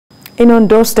In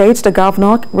Ondo State, the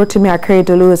governor, Rotimi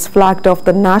Akeredolu, has flagged off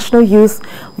the National Youth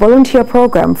Volunteer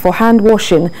Program for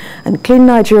Handwashing and Clean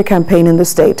Nigeria campaign in the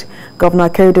state. Governor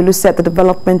Akeredolu said the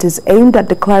development is aimed at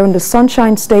declaring the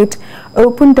Sunshine State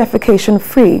open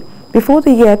defecation-free before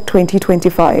the year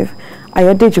 2025.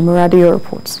 Ayodele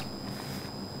reports.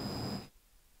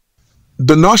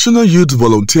 The National Youth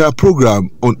Volunteer Program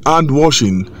on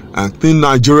Handwashing and Clean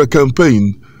Nigeria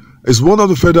campaign is one of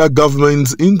the federal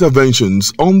government's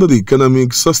interventions under the Economic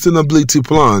Sustainability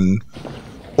Plan.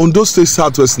 Ondo State,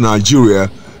 Southwest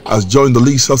Nigeria has joined the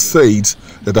list of states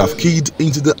that have keyed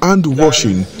into the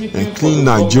Handwashing and Clean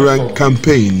Nigeria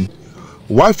campaign.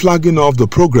 While flagging off the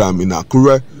program in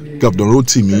Akure, Governor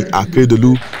Rotimi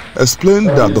Akeredolu explained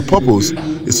that the purpose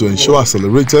is to ensure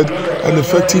accelerated and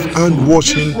effective hand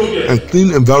washing and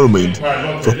clean environment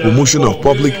for promotion of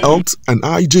public health and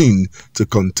hygiene to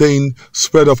contain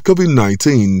spread of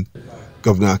COVID-19.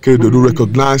 Governor Akeredolu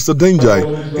recognized the danger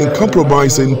in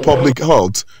compromising public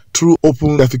health through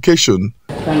open defecation.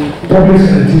 Public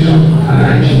sanitation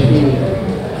and hygiene.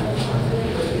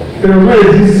 There are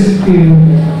ways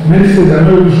in many states. I'm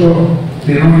not even sure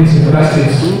they know it in other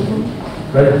states.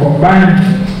 Like combine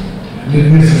the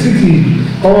necessity,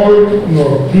 all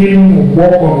your clean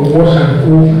work on wash and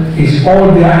cook is all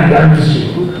there in that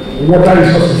industry. Water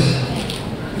resources,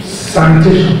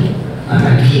 sanitation, and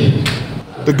hygiene.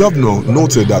 The governor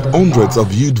noted that hundreds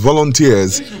of youth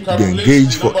volunteers be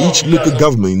engaged for each local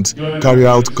government carry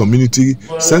out community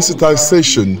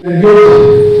sensitization.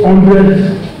 Engage 100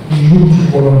 youth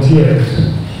volunteers,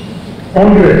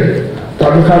 100 to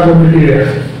local government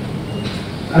area.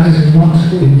 That is not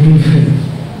a new thing,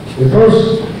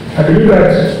 because I believe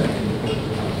that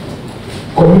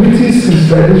community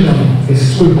sensitization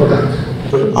is so important.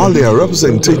 Earlier,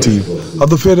 representative of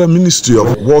the Federal Ministry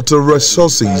of Water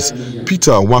Resources,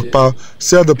 Peter Wakpa,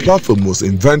 said the platform was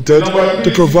invented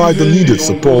to provide the needed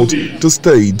support to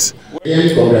states.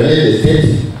 We congratulate the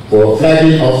state for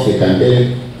flagging off the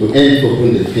campaign to end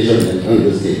open defecation in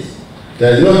Ondo State.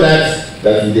 There is no doubt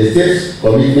that in the state's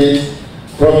commitment,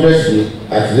 progress will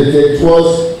accelerate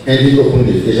towards ending open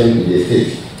defecation in the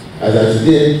state. As of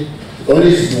today,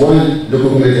 only one local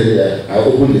government area are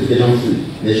open defecation free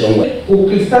nationwide. We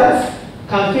will start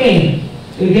campaign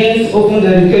against open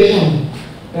defecation,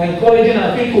 encouraging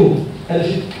our people that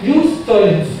they should use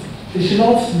toilets. They should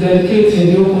not defecate in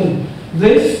the open.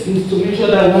 This is to make sure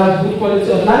that we have good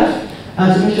quality of life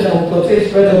and to make sure that we contain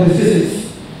spread of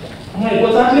diseases. More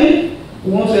importantly,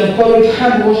 we want to encourage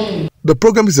hand washing. The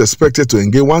program is expected to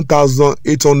engage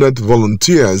 1,800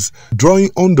 volunteers,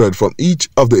 drawing 100 from each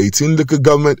of the 18 local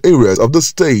government areas of the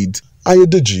state.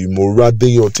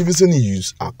 Ayodele, TVC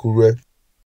News, Akure.